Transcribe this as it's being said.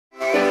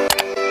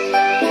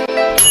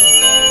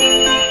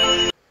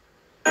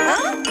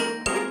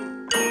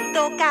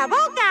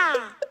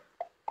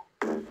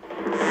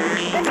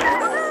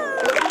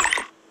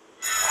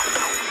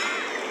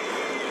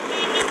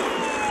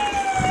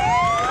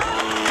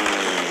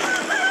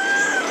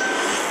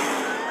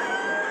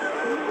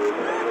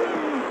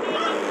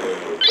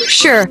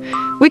Sure,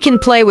 we can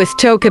play with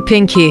Toca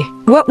Pinky.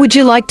 What would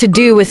you like to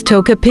do with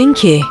Toca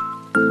Pinky?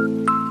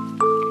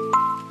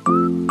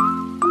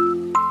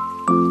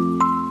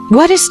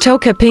 What is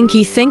Toca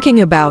Pinky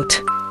thinking about?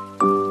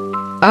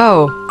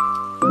 Oh,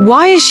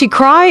 why is she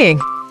crying?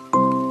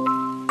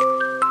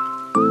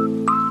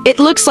 It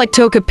looks like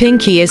Toca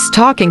Pinky is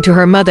talking to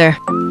her mother.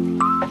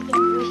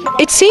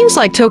 It seems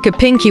like Toca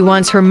Pinky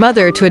wants her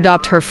mother to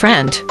adopt her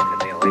friend.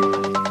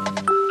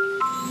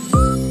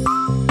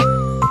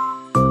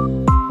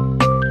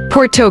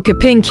 Poor Toca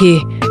Pinky,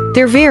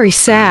 they're very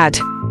sad.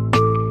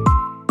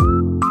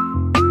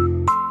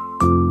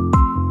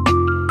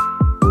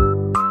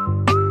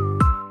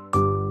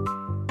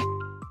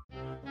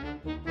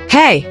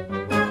 Hey,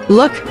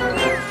 look,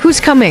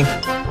 who's coming?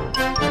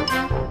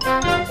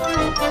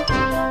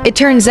 It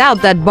turns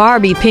out that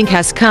Barbie Pink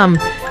has come,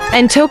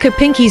 and Toca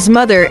Pinky's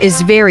mother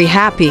is very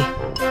happy.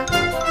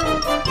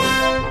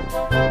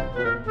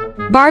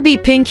 Barbie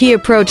Pinky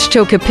approached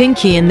Toca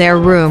Pinky in their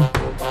room.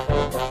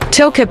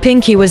 Toca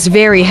Pinky was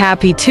very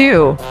happy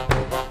too.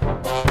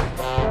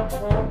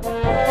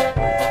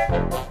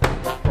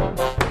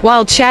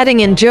 While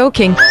chatting and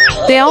joking,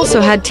 they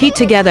also had tea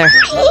together.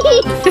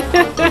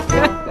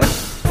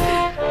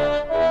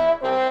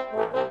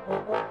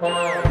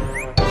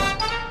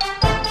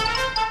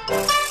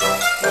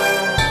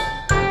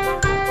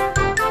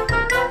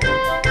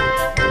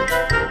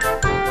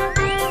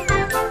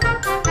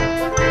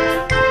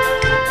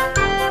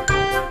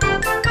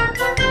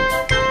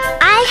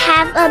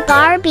 A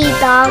Barbie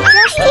doll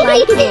just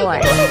like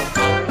yours.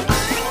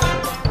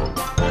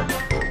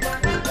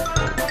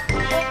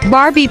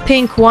 Barbie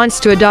Pink wants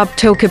to adopt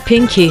Toca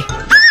Pinky.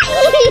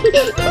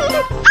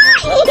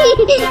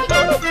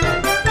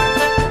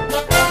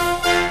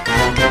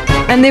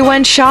 And they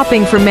went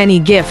shopping for many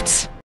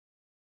gifts.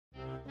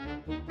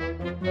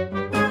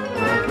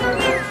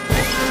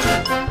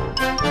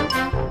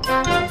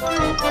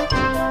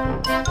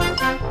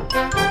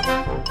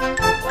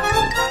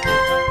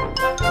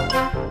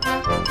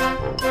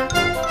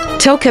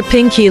 Toca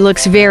Pinky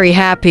looks very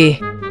happy.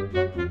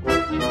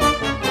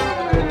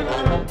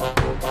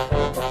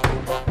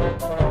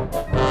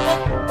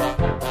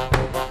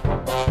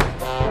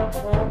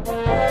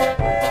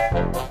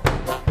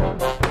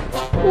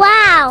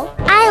 Wow,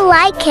 I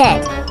like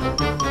it.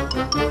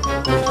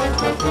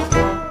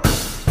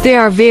 They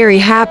are very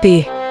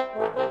happy.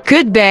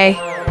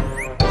 Goodbye.